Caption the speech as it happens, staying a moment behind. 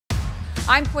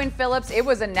I'm Quinn Phillips. It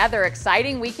was another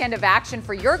exciting weekend of action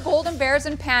for your Golden Bears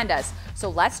and Pandas. So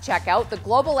let's check out the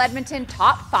Global Edmonton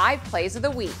Top 5 Plays of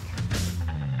the Week.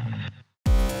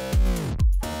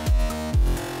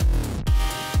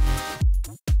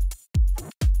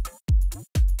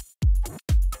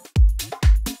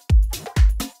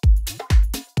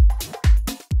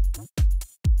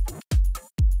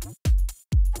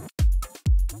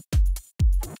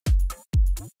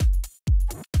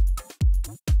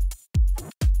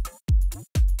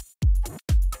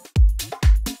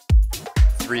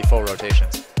 Three full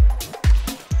rotations.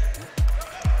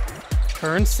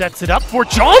 Kern sets it up for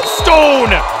Johnstone!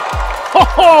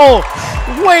 Oh,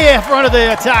 way in front of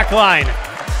the attack line.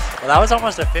 Well, that was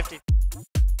almost a 50.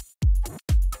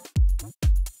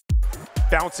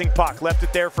 Bouncing puck, left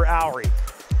it there for Owry.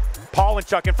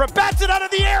 Pollinchuk in front, bats it out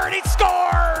of the air, and he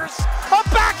scores! A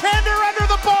backhander under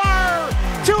the bar!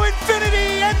 To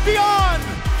infinity and beyond!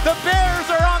 The Bears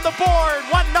are on the board,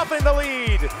 1-0 the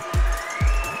lead.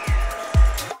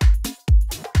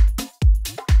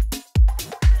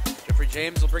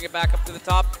 James will bring it back up to the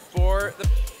top for the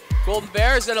Golden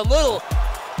Bears, and a little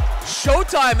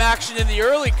showtime action in the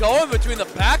early going between the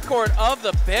backcourt of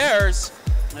the Bears,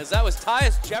 as that was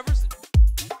Tyus Jefferson.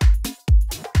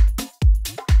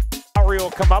 Owry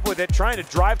will come up with it, trying to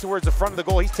drive towards the front of the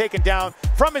goal. He's taken down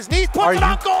from his knees, puts it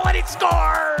on goal, and he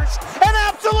scores! An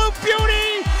absolute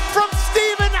beauty from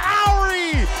Stephen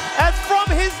Owry, as from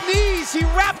his knees he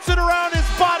wraps it around his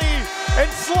body and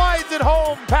slides it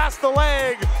home past the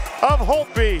leg of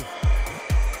Holtby.